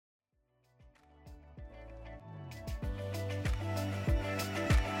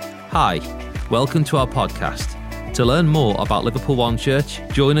Hi, welcome to our podcast. To learn more about Liverpool One Church,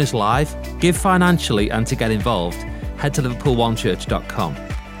 join us live, give financially and to get involved, head to liverpoolonechurch.com.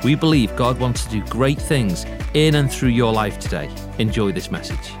 We believe God wants to do great things in and through your life today. Enjoy this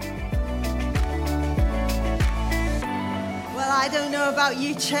message. I don't know about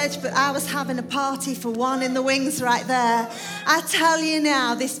you, church, but I was having a party for one in the wings right there. I tell you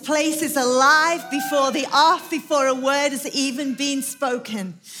now, this place is alive before a word has even been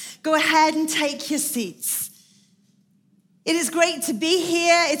spoken. Go ahead and take your seats. It is great to be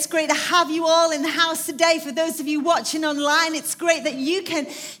here. It's great to have you all in the house today. For those of you watching online, it's great that you can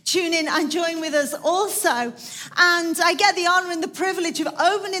tune in and join with us also. And I get the honor and the privilege of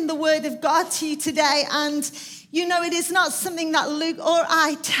opening the Word of God to you today. And you know, it is not something that Luke or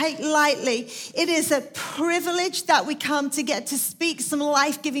I take lightly. It is a privilege that we come to get to speak some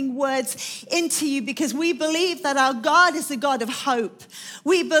life-giving words into you because we believe that our God is a God of hope.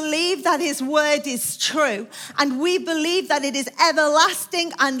 We believe that his word is true. And we believe that it is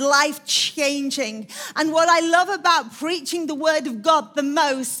everlasting and life-changing. And what I love about preaching the word of God the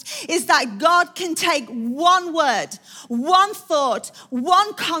most is that God can take one word, one thought,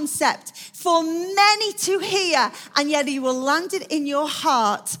 one concept for many to hear, and yet he will land it in your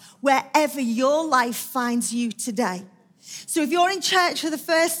heart wherever your life finds you today. So if you're in church for the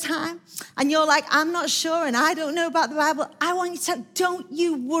first time and you're like, I'm not sure and I don't know about the Bible, I want you to, don't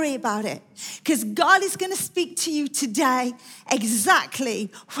you worry about it. Because God is going to speak to you today exactly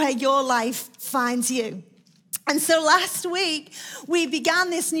where your life finds you. And so last week, we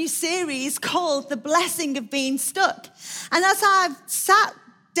began this new series called The Blessing of Being Stuck. And as I've sat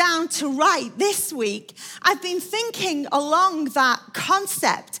down to write this week, I've been thinking along that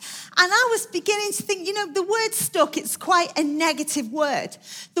concept. And I was beginning to think, you know, the word stuck, it's quite a negative word.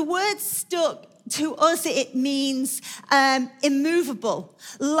 The word stuck, to us, it means immovable.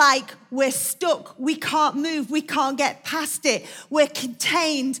 Like we're stuck, we can't move, we can't get past it. We're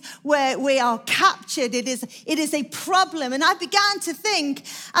contained, we are captured. It is a problem. And I began to think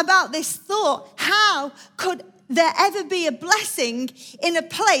about this thought. How could there ever be a blessing in a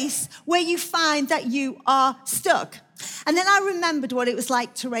place where you find that you are stuck? And then I remembered what it was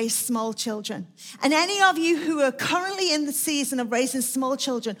like to raise small children. And any of you who are currently in the season of raising small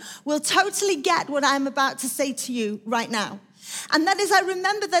children will totally get what I'm about to say to you right now. And that is, I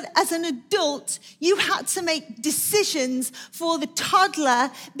remember that as an adult, you had to make decisions for the toddler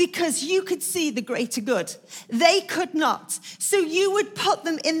because you could see the greater good. They could not. So you would put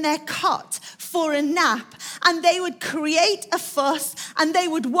them in their cot for a nap and they would create a fuss and they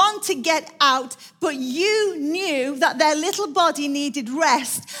would want to get out, but you knew that their little body needed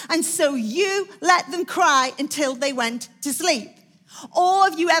rest. And so you let them cry until they went to sleep. Or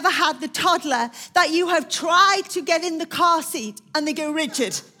have you ever had the toddler that you have tried to get in the car seat and they go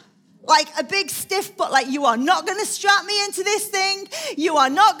rigid? Like a big stiff butt, like you are not going to strap me into this thing. You are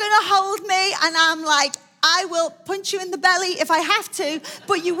not going to hold me. And I'm like, I will punch you in the belly if I have to,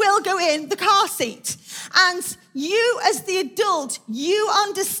 but you will go in the car seat. And you as the adult, you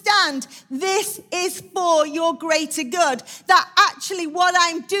understand this is for your greater good. That actually what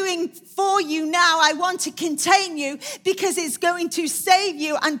I'm doing for you now, I want to contain you because it's going to save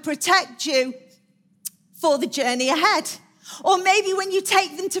you and protect you for the journey ahead. Or maybe when you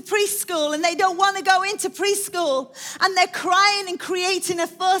take them to preschool and they don't want to go into preschool and they're crying and creating a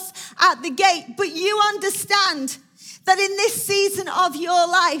fuss at the gate, but you understand that in this season of your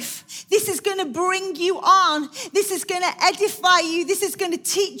life, this is going to bring you on. This is going to edify you. This is going to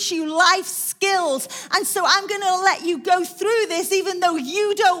teach you life skills. And so I'm going to let you go through this even though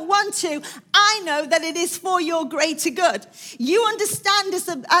you don't want to. I know that it is for your greater good. You understand as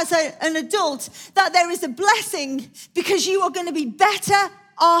an adult that there is a blessing because you are going to be better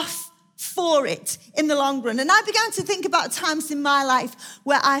off for it in the long run. And I began to think about times in my life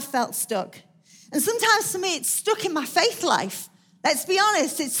where I felt stuck. And sometimes for me, it's stuck in my faith life. Let's be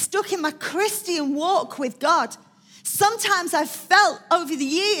honest, it's stuck in my Christian walk with God. Sometimes I've felt over the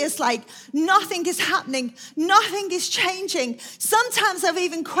years like nothing is happening, nothing is changing. Sometimes I've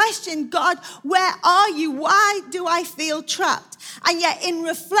even questioned, God, where are you? Why do I feel trapped? And yet in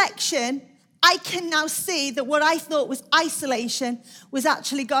reflection, I can now see that what I thought was isolation was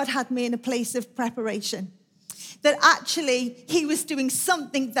actually God had me in a place of preparation. That actually he was doing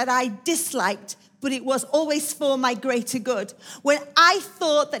something that I disliked, but it was always for my greater good. When I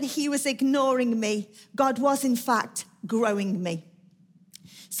thought that he was ignoring me, God was in fact growing me.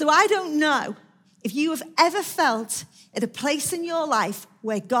 So I don't know if you have ever felt at a place in your life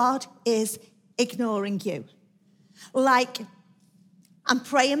where God is ignoring you. Like, I'm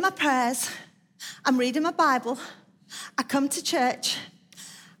praying my prayers, I'm reading my Bible, I come to church,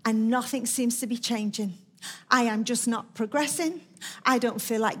 and nothing seems to be changing. I am just not progressing. I don't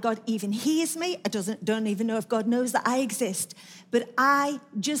feel like God even hears me. I don't even know if God knows that I exist. But I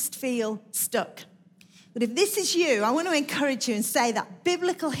just feel stuck. But if this is you, I want to encourage you and say that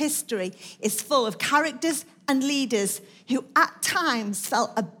biblical history is full of characters and leaders who at times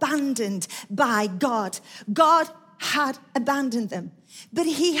felt abandoned by God. God had abandoned them, but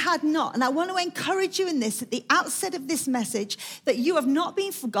he had not. And I want to encourage you in this at the outset of this message, that you have not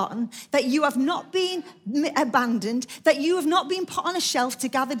been forgotten, that you have not been abandoned, that you have not been put on a shelf to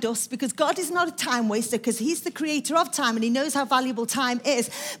gather dust, because God is not a time waster, because he's the creator of time and he knows how valuable time is.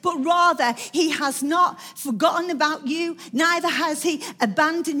 But rather, he has not forgotten about you, neither has he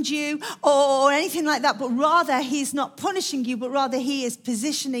abandoned you or anything like that. But rather, he's not punishing you, but rather he is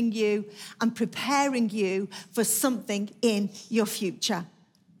positioning you and preparing you for something in your future.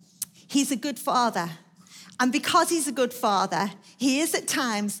 He's a good father. And because he's a good father, he is at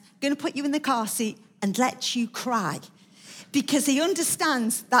times going to put you in the car seat and let you cry. Because he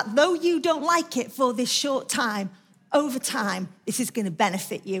understands that though you don't like it for this short time, over time, this is going to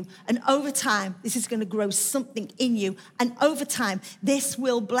benefit you. And over time, this is going to grow something in you. And over time, this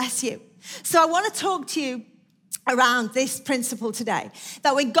will bless you. So I want to talk to you around this principle today,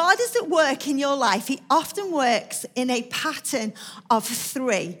 that when God is at work in your life, he often works in a pattern of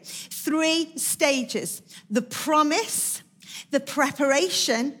three stages: the promise, the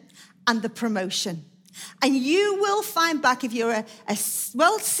preparation, and the promotion. And you will find back, if you're a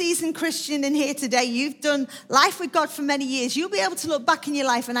well-seasoned Christian in here today, you've done life with God for many years, you'll be able to look back in your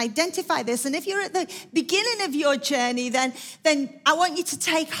life and identify this. And if you're at the beginning of your journey, then I want you to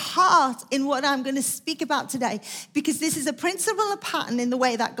take heart in what I'm going to speak about today, because this is a principle, a pattern in the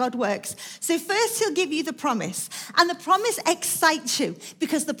way that God works. So first, he'll give you the promise. And the promise excites you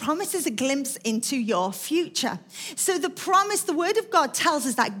because the promise is a glimpse into your future. So the promise, the word of God tells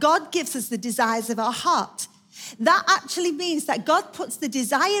us that God gives us the desires of our heart. That actually means that God puts the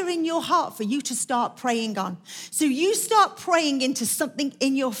desire in your heart for you to start praying on. So you start praying into something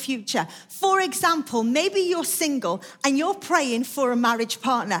in your future. For example, maybe you're single and you're praying for a marriage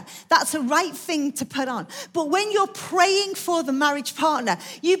partner. That's a right thing to put on. But when you're praying for the marriage partner,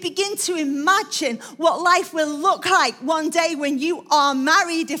 you begin to imagine what life will look like one day when you are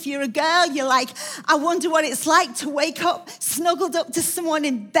married. If you're a girl, you're like, I wonder what it's like to wake up snuggled up to someone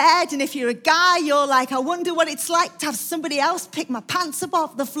in bed. And if you're a guy, you're like, I wonder what it's like to have somebody else pick my pants up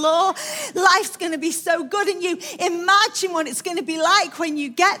off the floor. Life's going to be so good, and you imagine what it's going to be like when you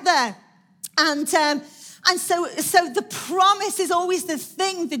get there. And so the promise is always the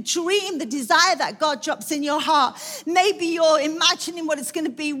thing, the dream, the desire that God drops in your heart. Maybe you're imagining what it's going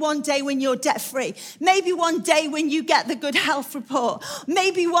to be one day when you're debt-free. Maybe one day when you get the good health report.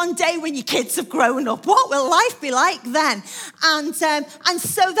 Maybe one day when your kids have grown up. What will life be like then? And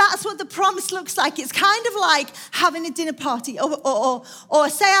so that's what the promise looks like. It's kind of like having a dinner party, or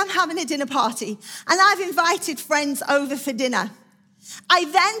say I'm having a dinner party and I've invited friends over for dinner. I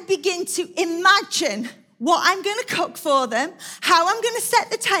then begin to imagine what I'm going to cook for them, how I'm going to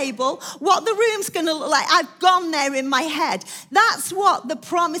set the table, what the room's going to look like. I've gone there in my head. That's what the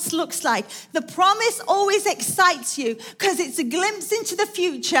promise looks like. The promise always excites you because it's a glimpse into the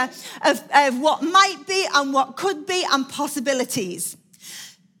future of what might be and what could be and possibilities.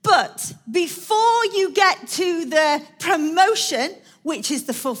 But before you get to the promotion, which is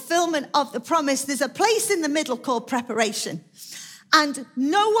the fulfillment of the promise, there's a place in the middle called preparation. And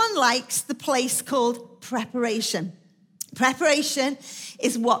no one likes the place called preparation. Preparation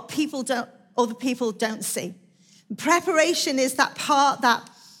is what other people don't see. Preparation is that part that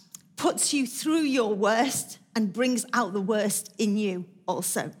puts you through your worst and brings out the worst in you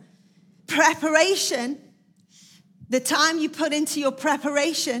also. Preparation, the time you put into your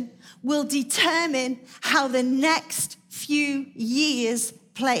preparation will determine how the next few years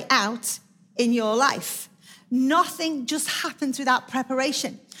play out in your life. Nothing just happens without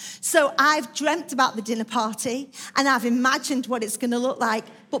preparation. So I've dreamt about the dinner party and I've imagined what it's going to look like.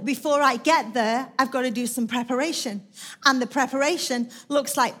 But before I get there, I've got to do some preparation. And the preparation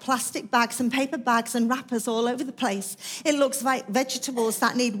looks like plastic bags and paper bags and wrappers all over the place. It looks like vegetables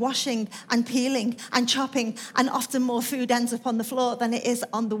that need washing and peeling and chopping, and often more food ends up on the floor than it is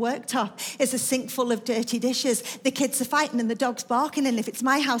on the worktop. It's a sink full of dirty dishes. The kids are fighting and the dog's barking, and if it's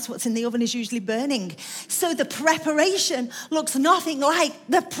my house, what's in the oven is usually burning. So the preparation looks nothing like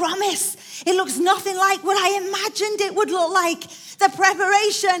the promise. It looks nothing like what I imagined it would look like. The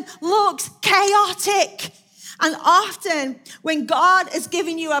preparation looks chaotic. And often when God has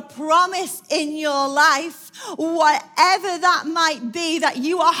given you a promise in your life, whatever that might be that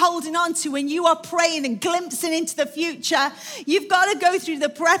you are holding on to when you are praying and glimpsing into the future, you've got to go through the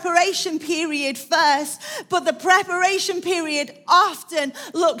preparation period first. But the preparation period often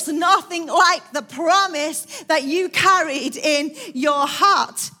looks nothing like the promise that you carried in your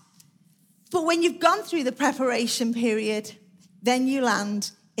heart. But when you've gone through the preparation period, then you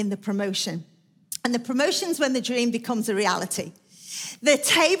land in the promotion. And the promotion's when the dream becomes a reality. The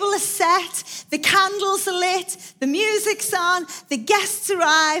table is set, the candles are lit, the music's on, the guests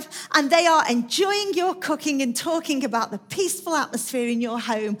arrive, and they are enjoying your cooking and talking about the peaceful atmosphere in your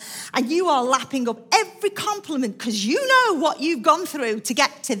home. And you are lapping up every compliment because you know what you've gone through to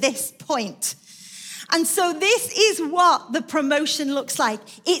get to this point. And so this is what the promotion looks like.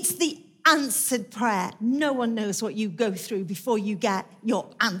 It's the answered prayer. No one knows what you go through before you get your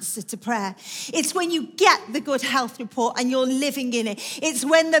answer to prayer. It's when you get the good health report and you're living in it. It's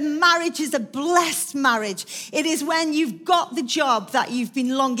when the marriage is a blessed marriage. It is when you've got the job that you've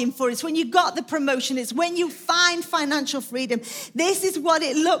been longing for. It's when you got the promotion. It's when you find financial freedom. This is what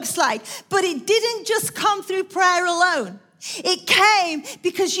it looks like. But it didn't just come through prayer alone. It came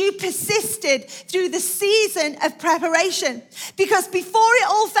because you persisted through the season of preparation. Because before it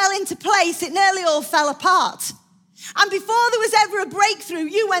all fell into place, it nearly all fell apart. And before there was ever a breakthrough,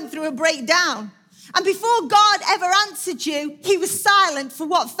 you went through a breakdown. And before God ever answered you, he was silent for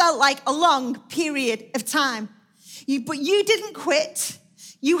what felt like a long period of time. But you didn't quit.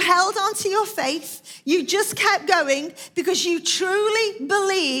 You held on to your faith. You just kept going because you truly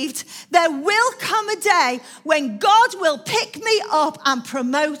believed there will come a day when God will pick me up and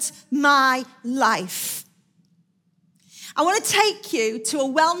promote my life. I want to take you to a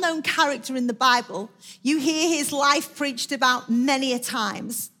well-known character in the Bible. You hear his life preached about many a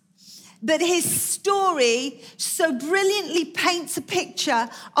times. But his story so brilliantly paints a picture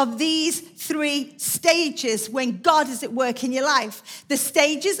of these three stages when God is at work in your life. The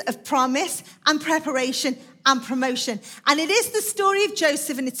stages of promise and preparation and promotion. And it is the story of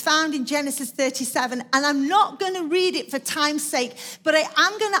Joseph, and it's found in Genesis 37. And I'm not going to read it for time's sake, but I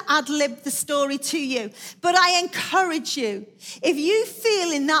am going to ad-lib the story to you. But I encourage you, if you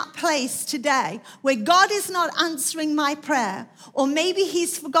feel in that place today where God is not answering my prayer, or maybe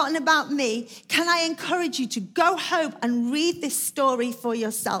he's forgotten about me, can I encourage you to go home and read this story for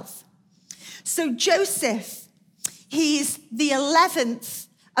yourself? So Joseph, he's the 11th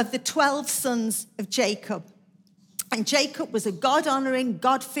of the 12 sons of Jacob. And Jacob was a God-honoring,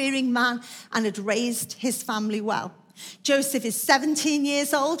 God-fearing man and had raised his family well. Joseph is 17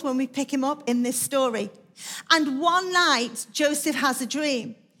 years old when we pick him up in this story. And one night, Joseph has a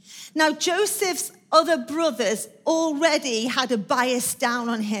dream. Now, Joseph's other brothers already had a bias down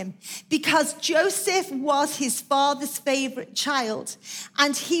on him because Joseph was his father's favorite child,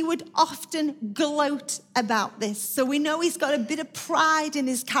 and he would often gloat about this. So we know he's got a bit of pride in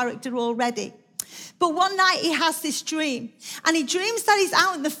his character already. But one night he has this dream, and he dreams that he's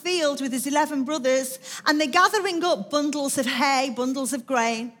out in the field with his 11 brothers, and they're gathering up bundles of hay, bundles of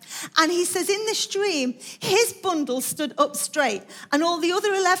grain. And he says in this dream, his bundle stood up straight, and all the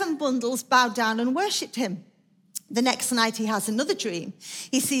other 11 bundles bowed down and worshipped him. The next night he has another dream.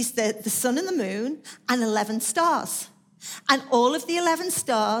 He sees the sun and the moon and 11 stars. And all of the 11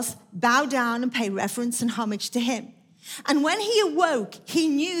 stars bow down and pay reverence and homage to him. And when he awoke, he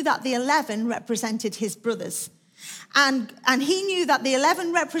knew that the 11 represented his brothers. And he knew that the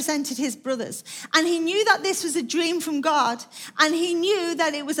 11 represented his brothers. And he knew that this was a dream from God. And he knew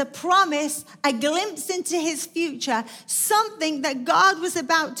that it was a promise, a glimpse into his future, something that God was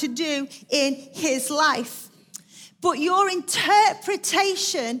about to do in his life. But your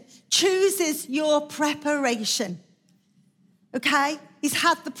interpretation chooses your preparation. Okay? He's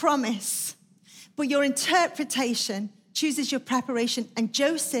had the promise. But your interpretation chooses your preparation, and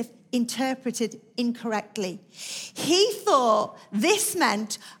Joseph interpreted incorrectly. He thought this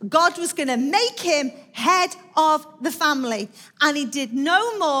meant God was going to make him head of the family, and he did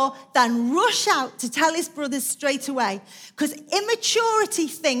no more than rush out to tell his brothers straight away, because immaturity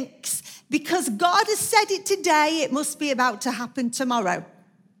thinks because God has said it today, it must be about to happen tomorrow.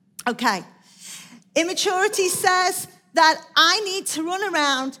 Okay. Immaturity says that I need to run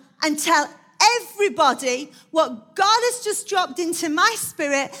around and tell everybody what God has just dropped into my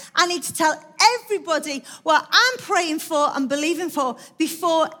spirit. I need to tell everybody what I'm praying for and believing for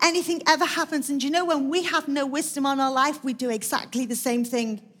before anything ever happens. And you know, when we have no wisdom on our life, we do exactly the same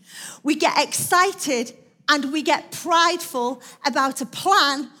thing. We get excited and we get prideful about a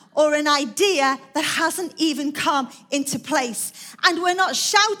plan or an idea that hasn't even come into place. And we're not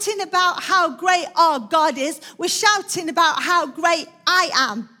shouting about how great our God is. We're shouting about how great I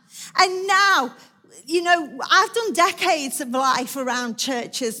am. And now, I've done decades of life around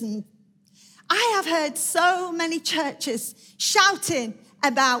churches, and I have heard so many churches shouting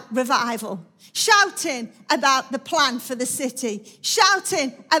about revival, shouting about the plan for the city,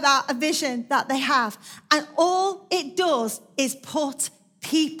 shouting about a vision that they have. And all it does is put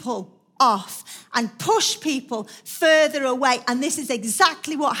people off and push people further away. And this is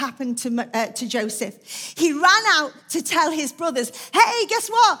exactly what happened to Joseph. He ran out to tell his brothers, hey, guess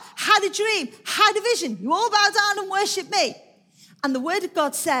what? Had a dream, had a vision. You all bow down and worship me. And the word of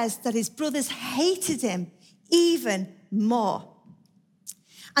God says that his brothers hated him even more.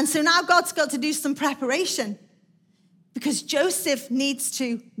 And so now God's got to do some preparation because Joseph needs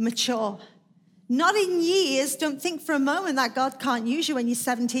to mature. Not in years. Don't think for a moment that God can't use you when you're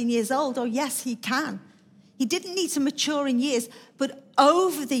 17 years old. Oh, yes, he can. He didn't need to mature in years, but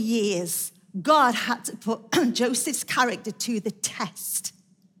over the years, God had to put Joseph's character to the test.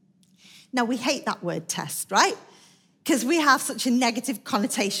 Now, we hate that word test, right? Because we have such a negative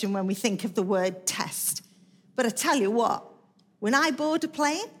connotation when we think of the word test. But I tell you what, when I board a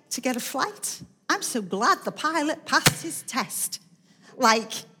plane to get a flight, I'm so glad the pilot passed his test.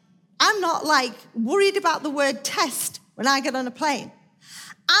 I'm not worried about the word test when I get on a plane.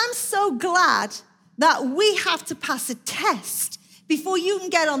 I'm so glad that we have to pass a test before you can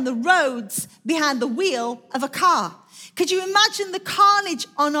get on the roads behind the wheel of a car. Could you imagine the carnage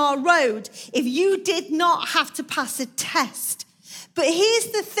on our road if you did not have to pass a test? But here's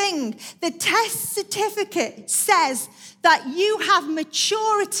the thing, the test certificate says that you have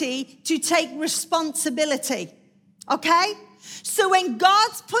maturity to take responsibility, okay? So when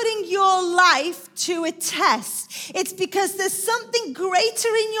God's putting your life to a test, it's because there's something greater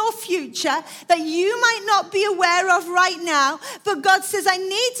in your future that you might not be aware of right now. But God says, I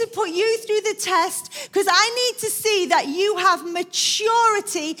need to put you through the test because I need to see that you have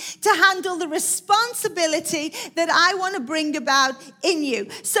maturity to handle the responsibility that I want to bring about in you.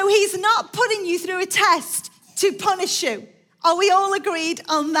 So he's not putting you through a test to punish you. Are we all agreed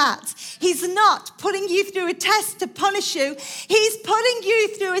on that? He's not putting you through a test to punish you. He's putting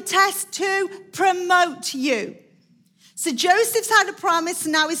you through a test to promote you. So Joseph's had a promise,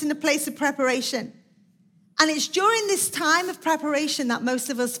 and now he's in a place of preparation. And it's during this time of preparation that most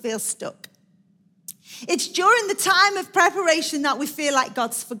of us feel stuck. It's during the time of preparation that we feel like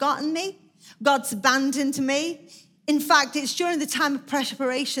God's forgotten me, God's abandoned me. In fact, it's during the time of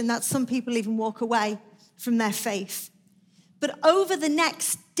preparation that some people even walk away from their faith. But over the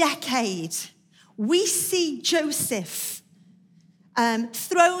next decade, we see Joseph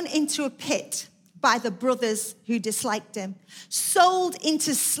thrown into a pit by the brothers who disliked him, sold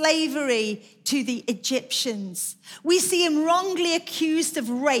into slavery to the Egyptians. We see him wrongly accused of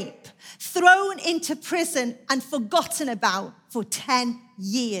rape, thrown into prison and forgotten about for 10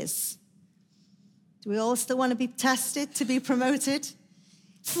 years. Do we all still want to be tested, to be promoted?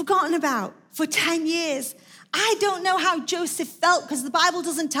 Forgotten about for 10 years. I don't know how Joseph felt because the Bible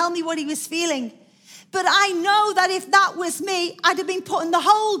doesn't tell me what he was feeling. But I know that if that was me, I'd have been putting the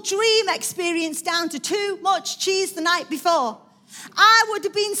whole dream experience down to too much cheese the night before. I would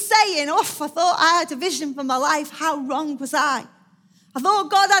have been saying, I thought I had a vision for my life. How wrong was I? I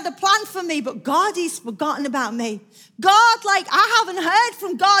thought God had a plan for me, but God, he's forgotten about me. God, I haven't heard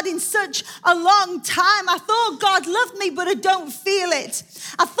from God in such a long time. I thought God loved me, but I don't feel it.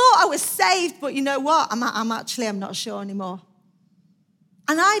 I thought I was saved, but you know what? I'm not sure anymore.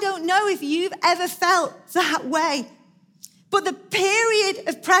 And I don't know if you've ever felt that way. But the period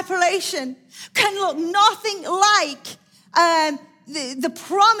of preparation can look nothing like the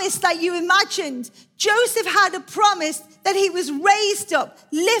promise that you imagined. Joseph had a promise that he was raised up,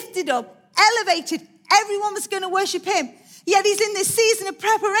 lifted up, elevated. Everyone was going to worship him. Yet he's in this season of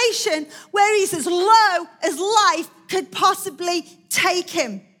preparation where he's as low as life could possibly take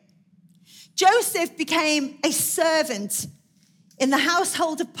him. Joseph became a servant in the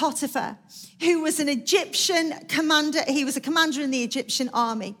household of Potiphar, who was an Egyptian commander. He was a commander in the Egyptian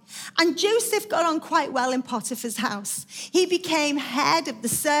army. And Joseph got on quite well in Potiphar's house. He became head of the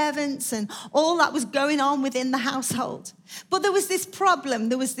servants and all that was going on within the household. But there was this problem.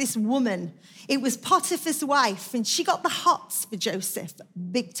 There was this woman. It was Potiphar's wife, and she got the hots for Joseph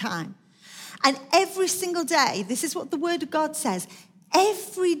big time. And every single day, this is what the word of God says,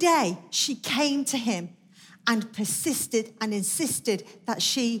 every day she came to him and persisted and insisted that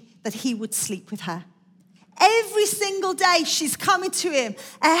he would sleep with her. Every single day she's coming to him.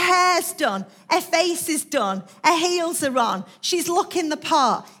 Her hair's done. Her face is done. Her heels are on. She's looking the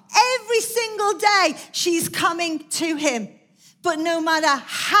part. Every single day, she's coming to him. But no matter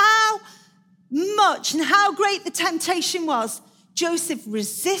how much and how great the temptation was, Joseph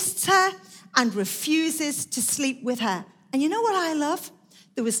resists her and refuses to sleep with her. And you know what I love?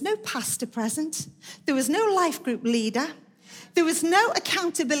 There was no pastor present. There was no life group leader. There was no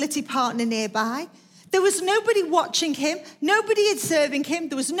accountability partner nearby. There was nobody watching him. Nobody observing him.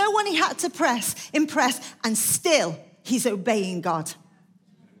 There was no one he had to impress. And still, he's obeying God.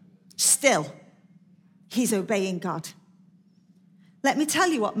 Still, he's obeying God. Let me tell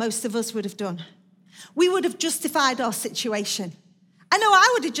you what most of us would have done. We would have justified our situation. I know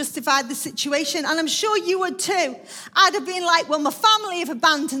I would have justified the situation, and I'm sure you would too. I'd have been like, well, my family have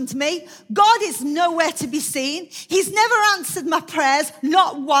abandoned me. God is nowhere to be seen. He's never answered my prayers,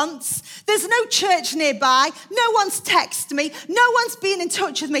 not once. There's no church nearby. No one's texted me. No one's been in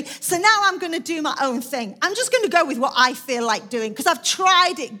touch with me. So now I'm going to do my own thing. I'm just going to go with what I feel like doing because I've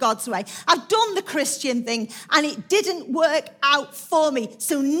tried it God's way. I've done the Christian thing, and it didn't work out for me.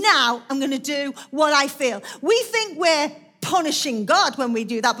 So now I'm going to do what I feel. We think we're punishing God when we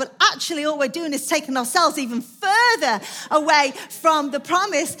do that, but actually all we're doing is taking ourselves even further away from the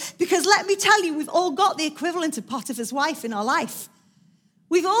promise, because let me tell you, we've all got the equivalent of Potiphar's wife in our life.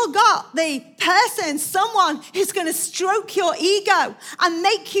 We've all got the person, someone who's going to stroke your ego and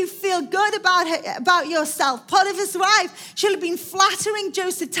make you feel good about yourself. Potiphar's wife, she'll have been flattering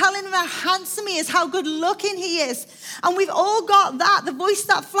Joseph, telling him how handsome he is, how good looking he is. And we've all got that, the voice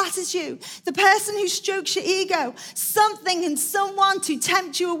that flatters you, the person who strokes your ego, something and someone to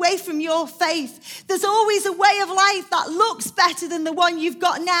tempt you away from your faith. There's always a way of life that looks better than the one you've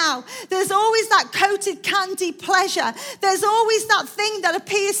got now. There's always that coated candy pleasure. There's always that thing that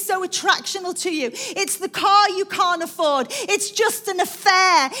appears so attractional to you. It's the car you can't afford. It's just an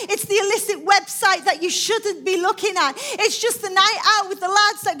affair. It's the illicit website that you shouldn't be looking at. It's just the night out with the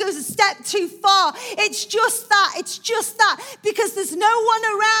lads that goes a step too far. It's just that. It's just that. Because there's no one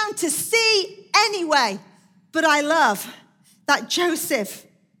around to see anyway. But I love that Joseph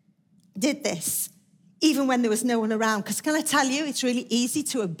did this even when there was no one around. Because can I tell you, it's really easy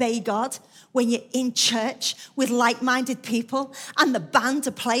to obey God when you're in church with like-minded people and the band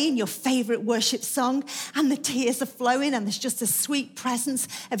are playing your favorite worship song and the tears are flowing and there's just a sweet presence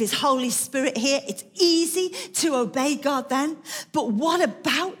of his Holy Spirit here. It's easy to obey God then. But what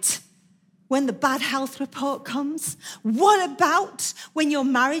about when the bad health report comes? What about when your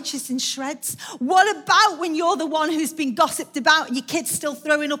marriage is in shreds? What about when you're the one who's been gossiped about and your kid's still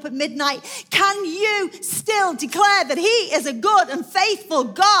throwing up at midnight? Can you still declare that he is a good and faithful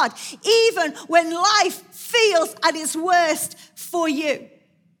God, even when life feels at its worst for you?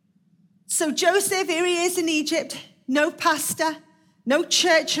 So Joseph, here he is in Egypt, no pastor, no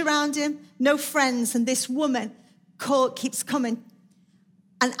church around him, no friends, and this woman keeps coming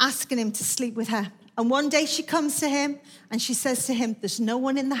and asking him to sleep with her. And one day she comes to him and she says to him, there's no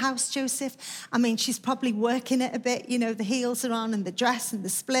one in the house, Joseph. I mean, she's probably working it a bit. You know, the heels are on and the dress and the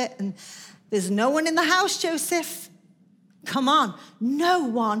split. And there's no one in the house, Joseph. Come on. No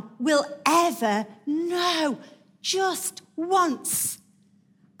one will ever know. Just once.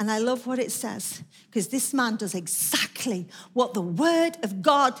 And I love what it says, because this man does exactly what the word of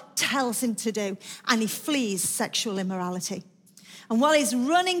God tells him to do. And he flees sexual immorality. And while he's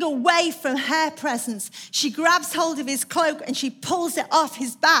running away from her presence, she grabs hold of his cloak and she pulls it off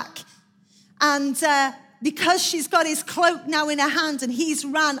his back. And because she's got his cloak now in her hand and he's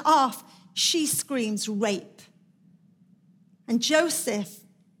ran off, she screams rape. And Joseph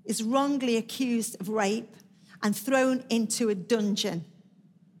is wrongly accused of rape and thrown into a dungeon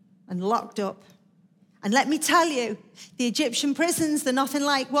and locked up. And let me tell you, the Egyptian prisons, they're nothing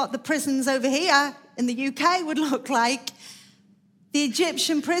like what the prisons over here in the UK would look like. The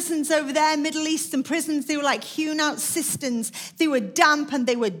Egyptian prisons over there, Middle Eastern prisons, they were like hewn out cisterns. They were damp and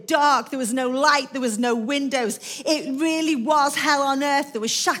they were dark. There was no light. There was no windows. It really was hell on earth. There were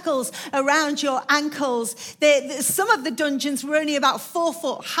shackles around your ankles. Some of the dungeons were only about 4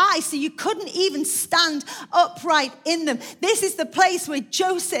 foot high, so you couldn't even stand upright in them. This is the place where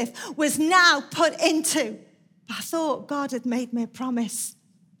Joseph was now put into. But I thought God had made me a promise.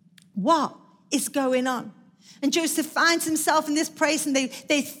 What is going on? And Joseph finds himself in this place, and they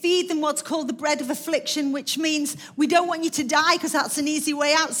feed them what's called the bread of affliction, which means we don't want you to die because that's an easy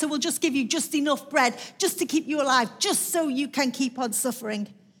way out. So we'll just give you just enough bread just to keep you alive, just so you can keep on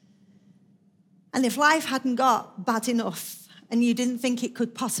suffering. And if life hadn't got bad enough and you didn't think it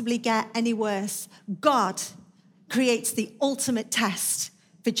could possibly get any worse, God creates the ultimate test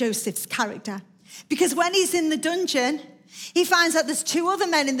for Joseph's character. Because when he's in the dungeon, he finds out there's 2 other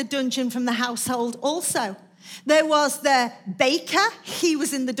men in the dungeon from the household also. There was the baker, he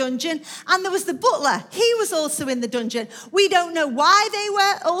was in the dungeon, and there was the butler, he was also in the dungeon. We don't know why they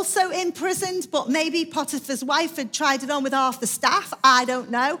were also imprisoned, but maybe Potiphar's wife had tried it on with half the staff, I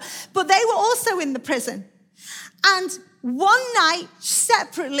don't know. But they were also in the prison. And one night,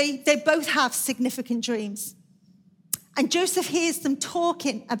 separately, they both have significant dreams. And Joseph hears them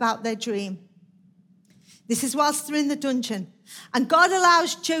talking about their dream. This is whilst they're in the dungeon. And God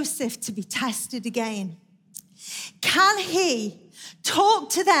allows Joseph to be tested again. Can he talk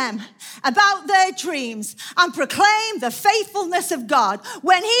to them about their dreams and proclaim the faithfulness of God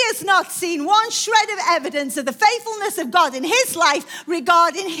when he has not seen one shred of evidence of the faithfulness of God in his life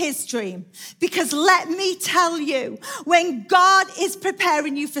regarding his dream? Because let me tell you, when God is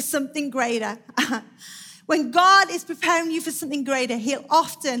preparing you for something greater, when God is preparing you for something greater, he'll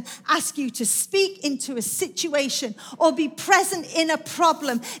often ask you to speak into a situation or be present in a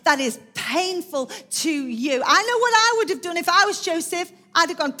problem that is painful to you. I know what I would have done if I was Joseph. I'd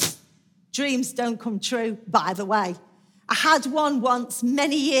have gone, dreams don't come true, by the way. I had one once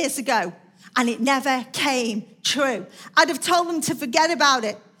many years ago, and it never came true. I'd have told them to forget about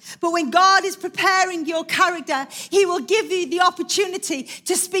it. But when God is preparing your character, he will give you the opportunity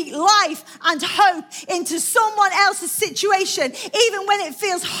to speak life and hope into someone else's situation. Even when it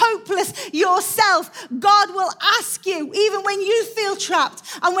feels hopeless yourself, God will ask you, even when you feel trapped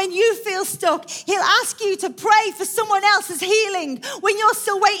and when you feel stuck, he'll ask you to pray for someone else's healing when you're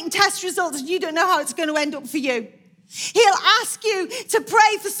still waiting test results and you don't know how it's going to end up for you. He'll ask you to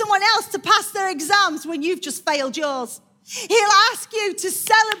pray for someone else to pass their exams when you've just failed yours. He'll ask you to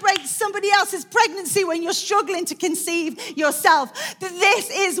celebrate somebody else's pregnancy when you're struggling to conceive yourself. This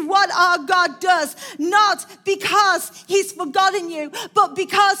is what our God does, not because he's forgotten you, but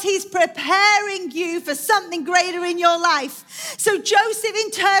because he's preparing you for something greater in your life. So Joseph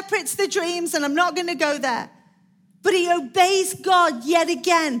interprets the dreams, and I'm not going to go there. But he obeys God yet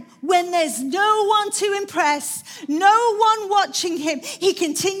again. When there's no one to impress, no one watching him, he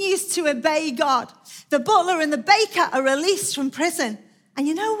continues to obey God. The butler and the baker are released from prison. And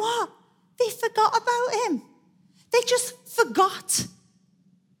you know what? They forgot about him. They just forgot.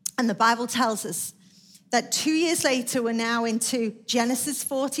 And the Bible tells us that 2 years later, we're now into Genesis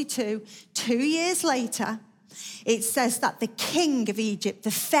 42. 2 years later, it says that the king of Egypt,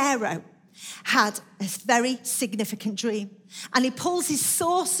 the Pharaoh, had a very significant dream. And he pulls his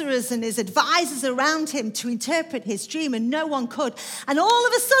sorcerers and his advisors around him to interpret his dream, and no one could. And all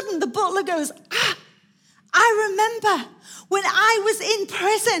of a sudden, the butler goes, I remember when I was in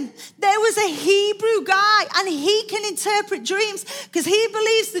prison, there was a Hebrew guy, and he can interpret dreams because he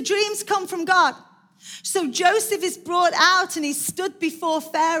believes the dreams come from God. So Joseph is brought out, and he's stood before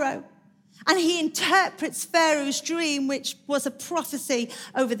Pharaoh. And he interprets Pharaoh's dream, which was a prophecy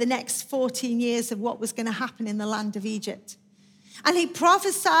over the next 14 years of what was going to happen in the land of Egypt. And he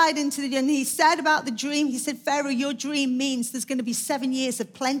prophesied and he said about the dream, he said, Pharaoh, your dream means there's going to be 7 years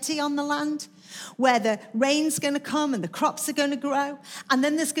of plenty on the land, where the rain's going to come and the crops are going to grow. And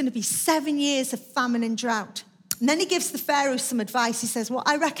then there's going to be 7 years of famine and drought. And then he gives the Pharaoh some advice. He says, what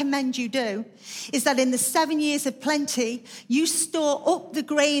I recommend you do is that in the 7 years of plenty, you store up the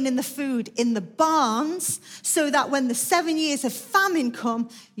grain and the food in the barns so that when the 7 years of famine come,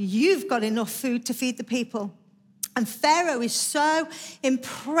 you've got enough food to feed the people. And Pharaoh is so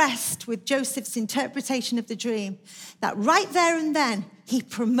impressed with Joseph's interpretation of the dream that right there and then, he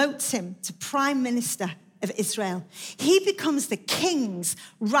promotes him to prime minister of Israel. He becomes the king's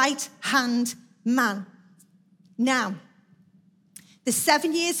right-hand man. Now, the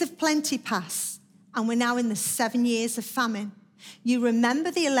 7 years of plenty pass, and we're now in the 7 years of famine. You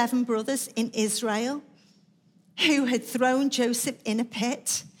remember the 11 brothers in Israel who had thrown Joseph in a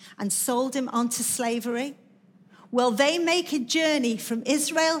pit and sold him onto slavery? Well, they make a journey from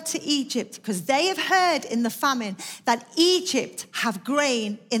Israel to Egypt because they have heard in the famine that Egypt have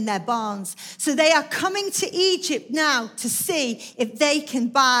grain in their barns. So they are coming to Egypt now to see if they can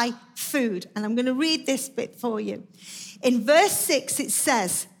buy food. And I'm going to read this bit for you. In verse 6, it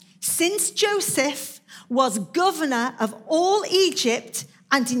says, since Joseph was governor of all Egypt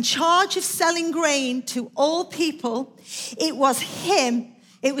and in charge of selling grain to all people, it was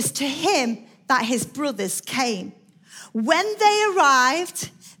to him that his brothers came. When they arrived,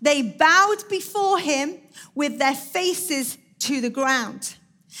 they bowed before him with their faces to the ground.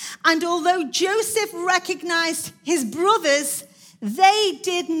 And although Joseph recognized his brothers, They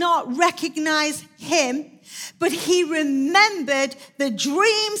did not recognize him, but he remembered the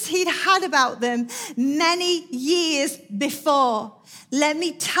dreams he'd had about them many years before. Let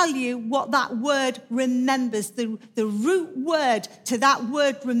me tell you what that word remembers, the root word to that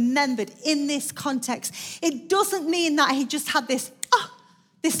word remembered in this context. It doesn't mean that he just had this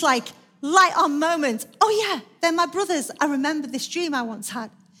like light on moment. Oh yeah, they're my brothers. I remember this dream I once had.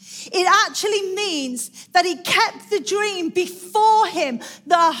 It actually means that he kept the dream before him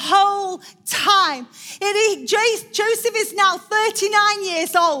the whole time. Joseph is now 39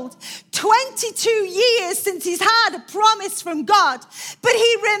 years old, 22 years since he's had a promise from God, but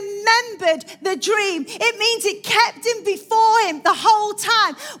he remembered the dream. It means it kept him before him the whole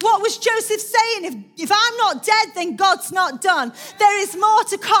time. What was Joseph saying? If I'm not dead, then God's not done. There is more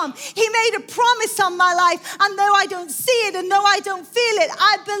to come. He made a promise on my life, and though I don't see it and though I don't feel it,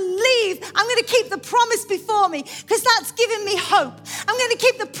 I believe I'm going to keep the promise before me because that's giving me hope. I'm going to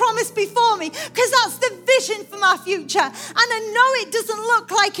keep the promise before me because that's the vision for my future. And I know it doesn't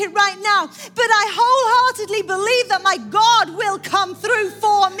look like it right now, but I wholeheartedly believe that my God will come through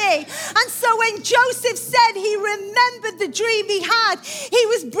for me. And so when Joseph said he remembered the dream he had, he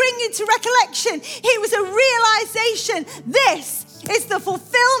was bringing to recollection. It was a realization. This is the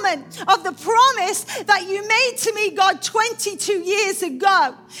fulfillment of the promise that you made to me, God, 22 years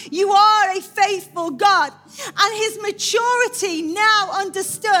ago. You are a faithful God. And his maturity now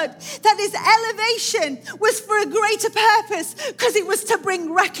understood that his elevation was for a greater purpose because it was to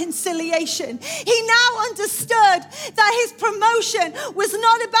bring reconciliation. He now understood that his promotion was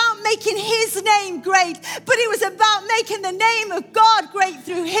not about making his name great, but it was about making the name of God great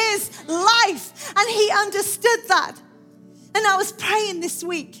through his life. And he understood that. And I was praying this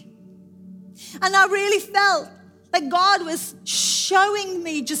week, and I really felt like God was showing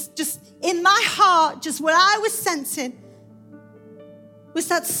me just in my heart, just what I was sensing was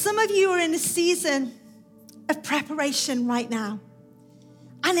that some of you are in a season of preparation right now.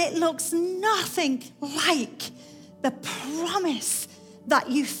 And it looks nothing like the promise that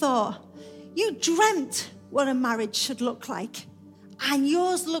you thought. You dreamt what a marriage should look like, and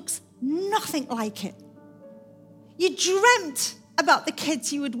yours looks nothing like it. You dreamt about the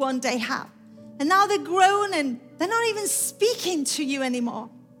kids you would one day have. And now they're grown and they're not even speaking to you anymore.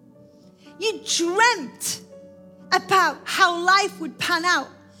 You dreamt about how life would pan out.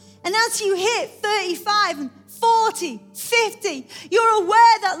 And as you hit 35 and 40, 50, you're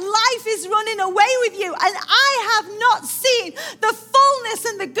aware that life is running away with you. And I have not seen the fullness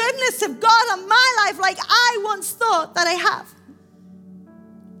and the goodness of God on my life like I once thought that I have.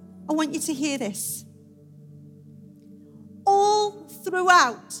 I want you to hear this. All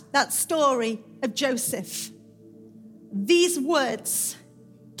throughout that story of Joseph, these words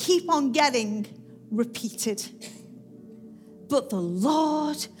keep on getting repeated. But the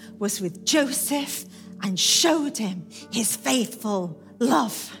Lord was with Joseph and showed him his faithful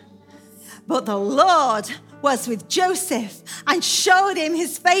love. But the Lord was with Joseph and showed him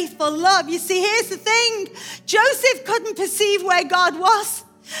his faithful love. You see, here's the thing. Joseph couldn't perceive where God was.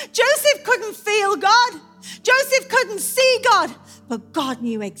 Joseph couldn't feel God. Joseph couldn't see God, but God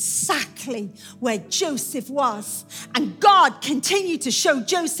knew exactly where Joseph was. And God continued to show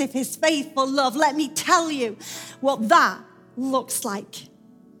Joseph his faithful love. Let me tell you what that looks like.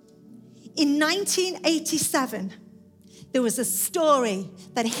 In 1987, there was a story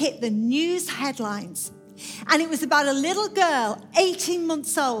that hit the news headlines. And it was about a little girl, 18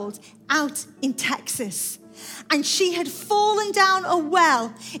 months old, out in Texas. And she had fallen down a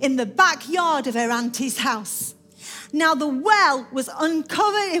well in the backyard of her auntie's house. Now, the well was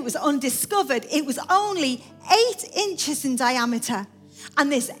uncovered, it was undiscovered. It was only 8 inches in diameter.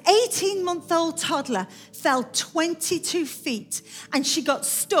 And this 18-month-old toddler fell 22 feet, and she got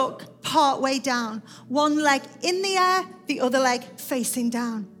stuck partway down. One leg in the air, the other leg facing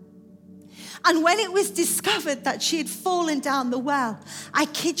down. And when it was discovered that she had fallen down the well, I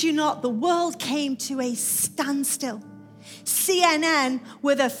kid you not, the world came to a standstill. CNN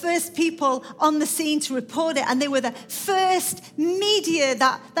were the first people on the scene to report it, and they were the first media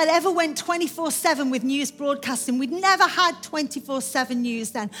that ever went 24/7 with news broadcasting. We'd never had 24/7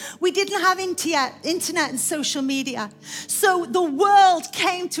 news then. We didn't have internet and social media. So the world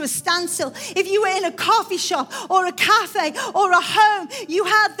came to a standstill. If you were in a coffee shop or a cafe or a home, you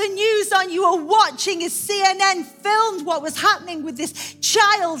had the news on, you were watching as CNN filmed what was happening with this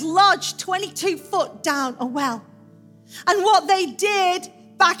child lodged 22 foot down a well. And what they did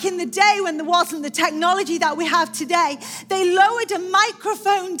Back in the day when there wasn't the technology that we have today, they lowered a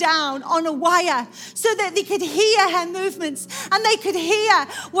microphone down on a wire so that they could hear her movements and they could hear,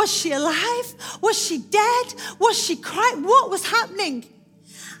 was she alive? Was she dead? Was she crying? What was happening?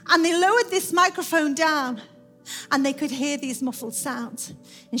 And they lowered this microphone down and they could hear these muffled sounds.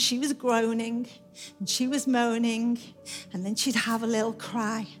 And she was groaning and she was moaning and then she'd have a little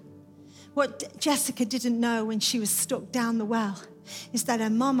cry. What Jessica didn't know when she was stuck down the well is that her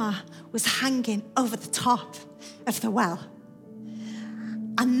mama was hanging over the top of the well.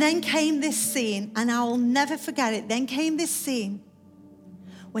 And then came this scene, and I will never forget it. Then came this scene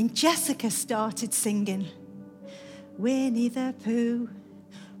when Jessica started singing, Winnie the Pooh,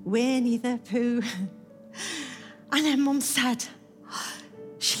 Winnie the Pooh. And her mum said,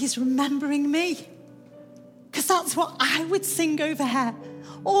 she's remembering me. Because that's what I would sing over her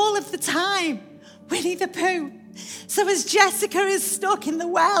all of the time, Winnie the Pooh. So as Jessica is stuck in the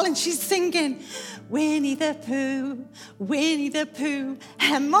well and she's singing, Winnie the Pooh, Winnie the Pooh,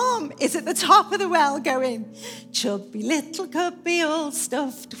 her mum is at the top of the well going, chubby little cubby all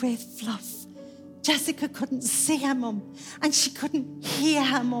stuffed with fluff. Jessica couldn't see her mum and she couldn't hear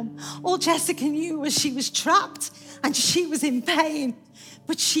her mum. All Jessica knew was she was trapped and she was in pain,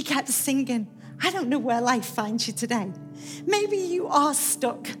 but she kept singing. I don't know where life finds you today. Maybe you are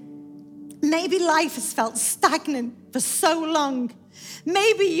stuck. Maybe life has felt stagnant for so long.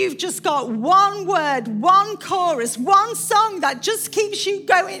 Maybe you've just got one word, one chorus, one song that just keeps you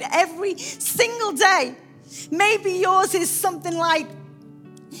going every single day. Maybe yours is something like,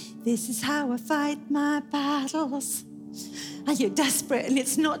 this is how I fight my battles. And you're desperate and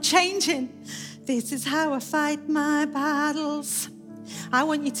it's not changing. This is how I fight my battles. I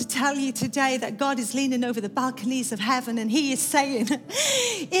want you to tell you today that God is leaning over the balconies of heaven and he is saying,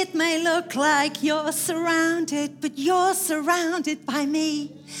 it may look like you're surrounded, but you're surrounded by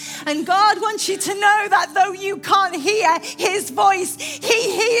me. And God wants you to know that though you can't hear his voice,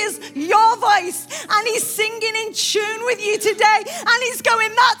 he hears your voice and he's singing in tune with you today. And he's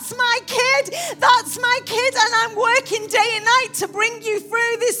going, that's my kid, and I'm working day and night to bring you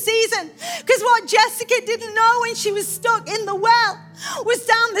through this season. Because what Jessica didn't know when she was stuck in the well was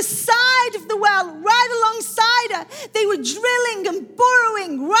down the side of the well, right alongside her. They were drilling and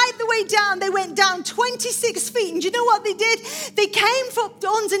burrowing right the way down. They went down 26 feet. And do you know what they did? They came up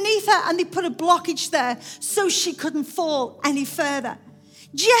underneath her and they put a blockage there so she couldn't fall any further.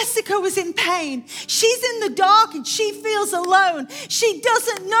 Jessica was in pain. She's in the dark and she feels alone. She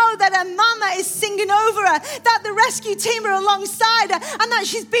doesn't know that her mama is singing over her, that the rescue team are alongside her, and that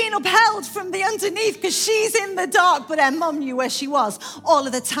she's being upheld from the underneath because she's in the dark, but her mum knew where she was all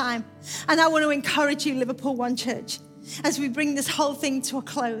of the time. And I want to encourage you, Liverpool One Church, as we bring this whole thing to a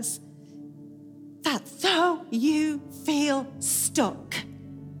close, that though you feel stuck,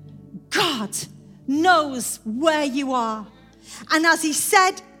 God knows where you are. And as he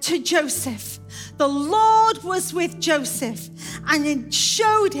said to Joseph, the Lord was with Joseph and it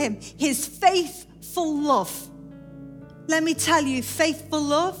showed him his faithful love. Let me tell you, faithful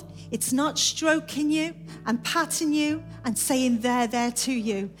love, it's not stroking you and patting you and saying there to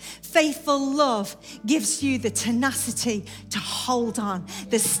you. Faithful love gives you the tenacity to hold on,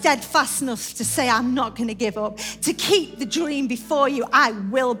 the steadfastness to say, I'm not going to give up, to keep the dream before you. I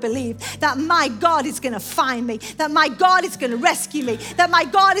will believe that my God is going to find me, that my God is going to rescue me, that my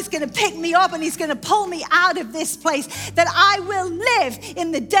God is going to pick me up and he's going to pull me out of this place, that I will live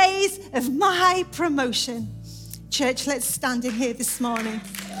in the days of my promotion. Church, let's stand in here this morning.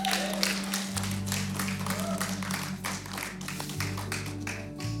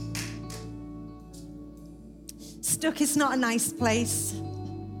 Stuck is not a nice place.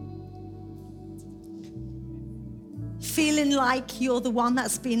 Feeling like you're the one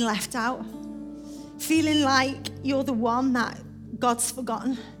that's been left out. Feeling like you're the one that God's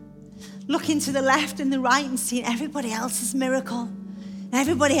forgotten. Looking to the left and the right and seeing everybody else's miracle,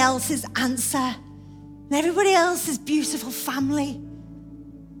 everybody else's answer, and everybody else's beautiful family.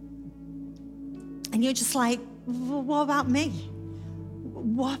 And you're just like, well, what about me?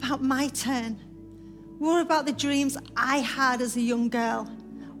 What about my turn? What about the dreams I had as a young girl?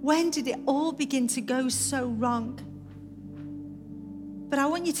 When did it all begin to go so wrong? But I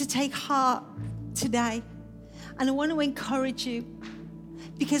want you to take heart today. And I want to encourage you,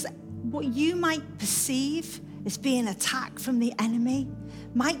 because what you might perceive as being an attack from the enemy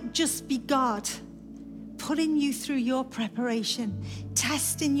might just be God putting you through your preparation,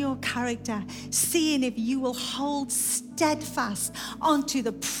 testing your character, seeing if you will hold steadfast onto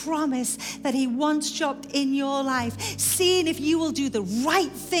the promise that he once dropped in your life, seeing if you will do the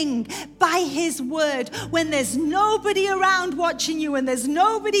right thing by his word when there's nobody around watching you and there's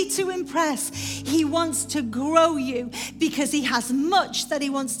nobody to impress. He wants to grow you because he has much that he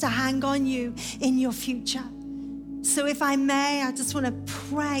wants to hang on you in your future. So if I may, I just want to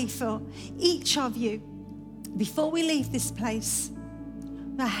pray for each of you before we leave this place,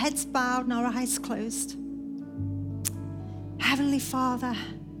 with our heads bowed and our eyes closed. Heavenly Father,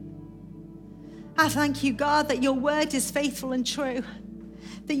 I thank you, God, that your word is faithful and true,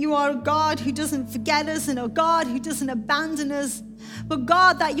 that you are a God who doesn't forget us and a God who doesn't abandon us, but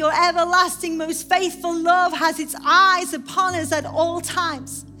God, that your everlasting, most faithful love has its eyes upon us at all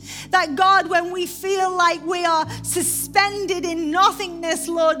times. That God, when we feel like we are suspended in nothingness,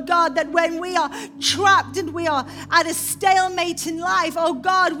 Lord God, that when we are trapped and we are at a stalemate in life, oh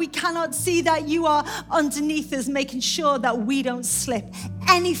God, we cannot see that you are underneath us, making sure that we don't slip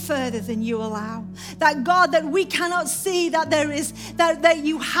any further than you allow. That God, that we cannot see that that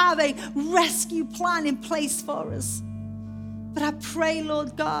you have a rescue plan in place for us. But I pray,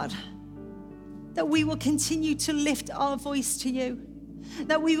 Lord God, that we will continue to lift our voice to you,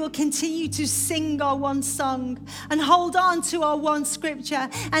 that we will continue to sing our one song and hold on to our one scripture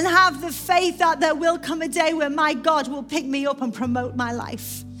and have the faith that there will come a day where my God will pick me up and promote my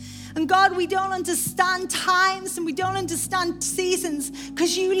life. And God, we don't understand times and we don't understand seasons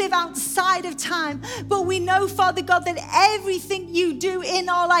because you live outside of time. But we know, Father God, that everything you do in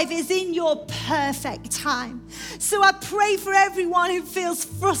our life is in your perfect time. So I pray for everyone who feels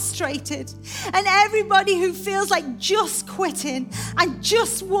frustrated and everybody who feels like just quitting and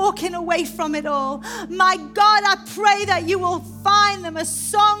just walking away from it all. My God, I pray that you will find them a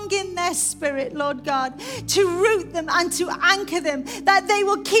song in their spirit, Lord God, to root them and to anchor them, that they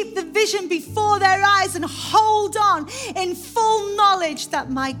will keep the vision before their eyes and hold on in full knowledge that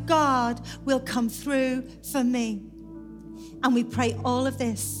my God will come through for me. And we pray all of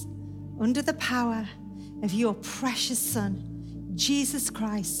this under the power of your precious Son, Jesus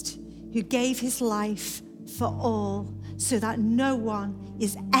Christ, who gave his life for all so that no one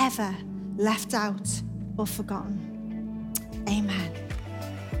is ever left out or forgotten. Amen.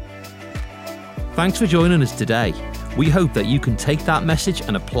 Thanks for joining us today. We hope that you can take that message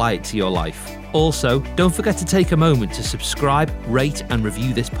and apply it to your life. Also, don't forget to take a moment to subscribe, rate, and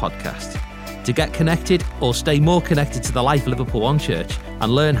review this podcast. To get connected or stay more connected to the life of Liverpool One Church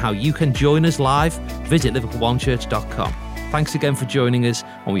and learn how you can join us live, visit liverpoolonechurch.com. Thanks again for joining us,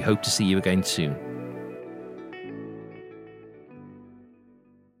 and we hope to see you again soon.